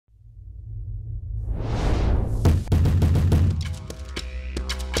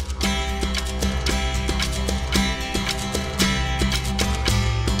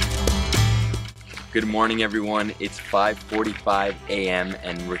Good morning everyone, it's 5:45 a.m.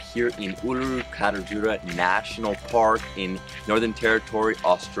 and we're here in Uluru-Kata Tjuta National Park in Northern Territory,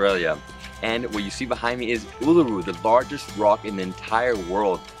 Australia. And what you see behind me is Uluru, the largest rock in the entire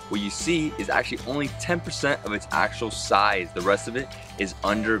world. What you see is actually only 10% of its actual size. The rest of it is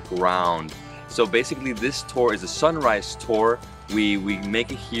underground. So basically this tour is a sunrise tour. We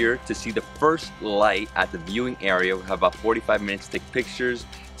make it here to see the first light at the viewing area. We have about 45 minutes to take pictures,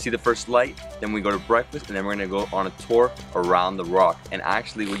 see the first light, then we go to breakfast, and then we're gonna go on a tour around the rock. And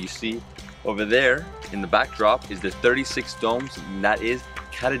actually what you see over there in the backdrop is the 36 domes, and that is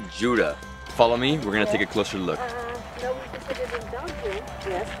Kata Tjuta. Follow me, we're gonna take a closer look.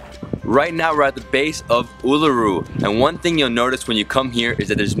 Right now we're at the base of Uluru, and one thing you'll notice when you come here is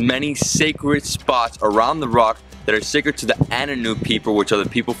that there's many sacred spots around the rock that are sacred to the Anu people, which are the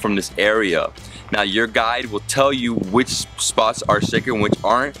people from this area. Now your guide will tell you which spots are sacred and which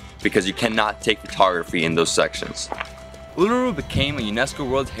aren't, because you cannot take photography in those sections. Uluru became a UNESCO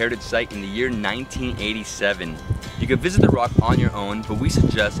World Heritage Site in the year 1987. You can visit the rock on your own, but we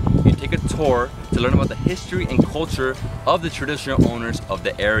suggest you take a tour to learn about the history and culture of the traditional owners of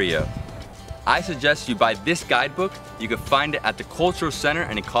the area. I suggest you buy this guidebook. You can find it at the Cultural Center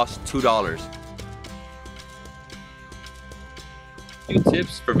and it costs $2. Few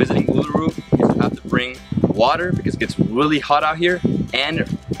tips for visiting Uluru is you have to bring water because it gets really hot out here,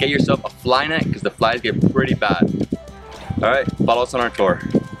 and get yourself a fly net because the flies get pretty bad. Alright, follow us on our tour.